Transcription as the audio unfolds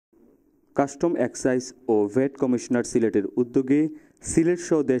Custom excise ও VAT commissioner সিলেটের উদ্যোগে সিলেট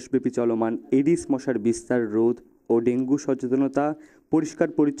সহ দেশব্যাপী চলমান এডিস মশার বিস্তার রোধ ও ডেঙ্গু সচেতনতা পরিষ্কার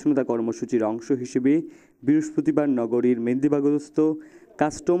পরিচ্ছন্নতা কর্মসূচির অংশ হিসেবে বৃহস্পতিবার নগরীর মেন্দিবাগস্থ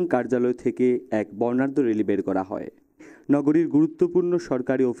কাস্টম কার্যালয় থেকে এক বর্ণাঢ্য র্যালি বের করা হয়। নগরীর গুরুত্বপূর্ণ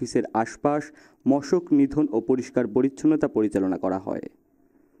সরকারি অফিসের আশপাশ মশক নিধন ও পরিষ্কার পরিচ্ছন্নতা পরিচালনা করা হয়।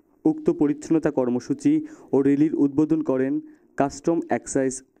 উক্ত পরিচ্ছন্নতা কর্মসূচি ও র্যালির উদ্বোধন করেন কাস্টম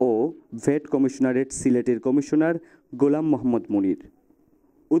এক্সাইজ ও ভ্যাট কমিশনারেট সিলেটের কমিশনার গোলাম মোহাম্মদ মুনির।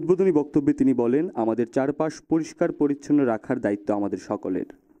 উদ্বোধনী বক্তব্যে তিনি বলেন, আমাদের চারপাশ পরিষ্কার পরিচ্ছন্ন রাখার দায়িত্ব আমাদের সকলের।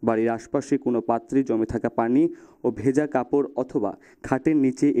 বাড়ির আশপাশে কোনো পাত্রে জমে থাকা পানি ও ভেজা কাপড় অথবা খাটের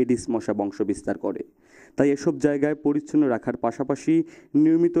নিচে এডিস মশা বংশ বিস্তার করে। তাই এসব জায়গায় পরিচ্ছন্ন রাখার পাশাপাশি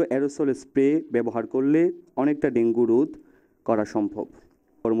নিয়মিত অ্যারোসল স্প্রে ব্যবহার করলে অনেকটা ডেঙ্গু রোধ করা সম্ভব।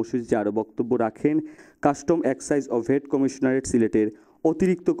 কর্মসূচিতে আরও বক্তব্য রাখেন কাস্টম এক্সাইজ ও ভ্যাট কমিশনারেট সিলেটের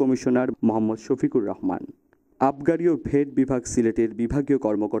অতিরিক্ত কমিশনার মোহাম্মদ শফিকুর রহমান, আবগারি ও ভ্যাট বিভাগ সিলেটের বিভাগীয়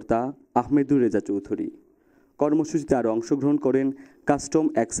কর্মকর্তা আহমেদুর রেজা চৌধুরী। কর্মসূচিতে আরও অংশগ্রহণ করেন কাস্টম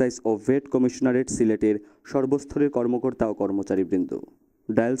এক্সাইজ ও ভ্যাট কমিশনারেট সিলেটের সর্বস্তরের কর্মকর্তা ও কর্মচারীবৃন্দ।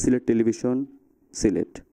 Dial Sylhet television, Sylhet.